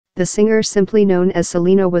The singer, simply known as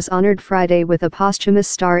Selena, was honored Friday with a posthumous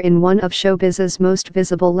star in one of showbiz's most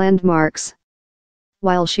visible landmarks.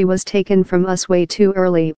 While she was taken from us way too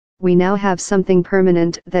early, we now have something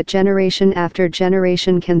permanent that generation after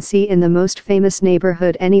generation can see in the most famous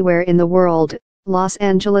neighborhood anywhere in the world, Los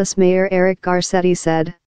Angeles Mayor Eric Garcetti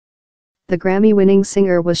said. The Grammy-winning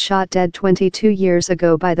singer was shot dead 22 years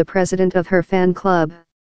ago by the president of her fan club.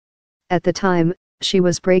 At the time, she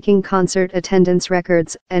was breaking concert attendance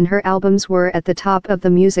records, and her albums were at the top of the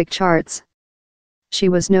music charts. She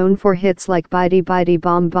was known for hits like Bidi Bidi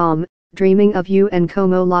Bom Bom, Dreaming of You and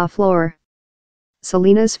Como La Flor.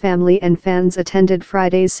 Selena's family and fans attended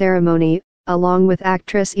Friday's ceremony, along with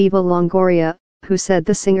actress Eva Longoria, who said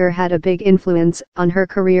the singer had a big influence on her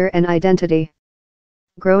career and identity.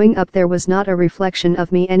 "Growing up, there was not a reflection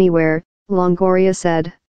of me anywhere," Longoria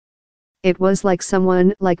said. "It was like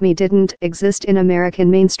someone like me didn't exist in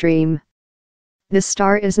American mainstream. This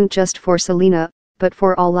star isn't just for Selena, but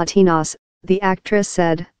for all Latinos," the actress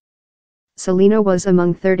said. Selena was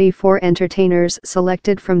among 34 entertainers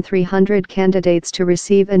selected from 300 candidates to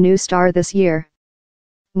receive a new star this year.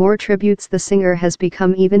 More tributes. The singer has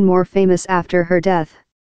become even more famous after her death.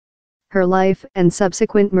 Her life and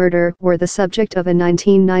subsequent murder were the subject of a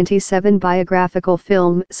 1997 biographical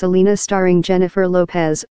film, Selena, starring Jennifer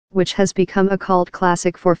Lopez, which has become a cult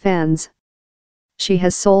classic for fans. She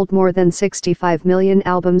has sold more than 65 million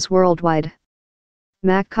albums worldwide.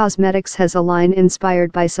 MAC Cosmetics has a line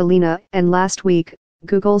inspired by Selena, and last week,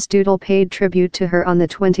 Google's Doodle paid tribute to her on the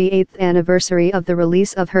 28th anniversary of the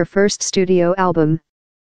release of her first studio album.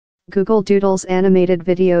 Google Doodle's animated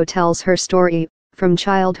video tells her story, from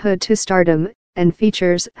childhood to stardom, and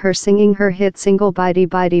features her singing her hit single Bidi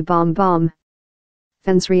Bidi Bom Bom.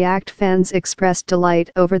 Fans expressed delight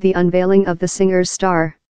over the unveiling of the singer's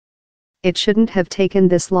star. "It shouldn't have taken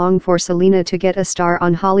this long for Selena to get a star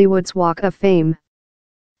on Hollywood's Walk of Fame.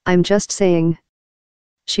 I'm just saying.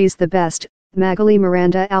 She's the best," Magali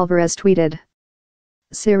Miranda Alvarez tweeted.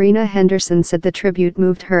 Serena Henderson said the tribute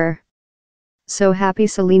moved her. "So happy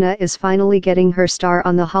Selena is finally getting her star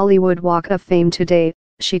on the Hollywood Walk of Fame today,"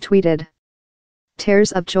 she tweeted.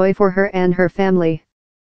 "Tears of joy for her and her family."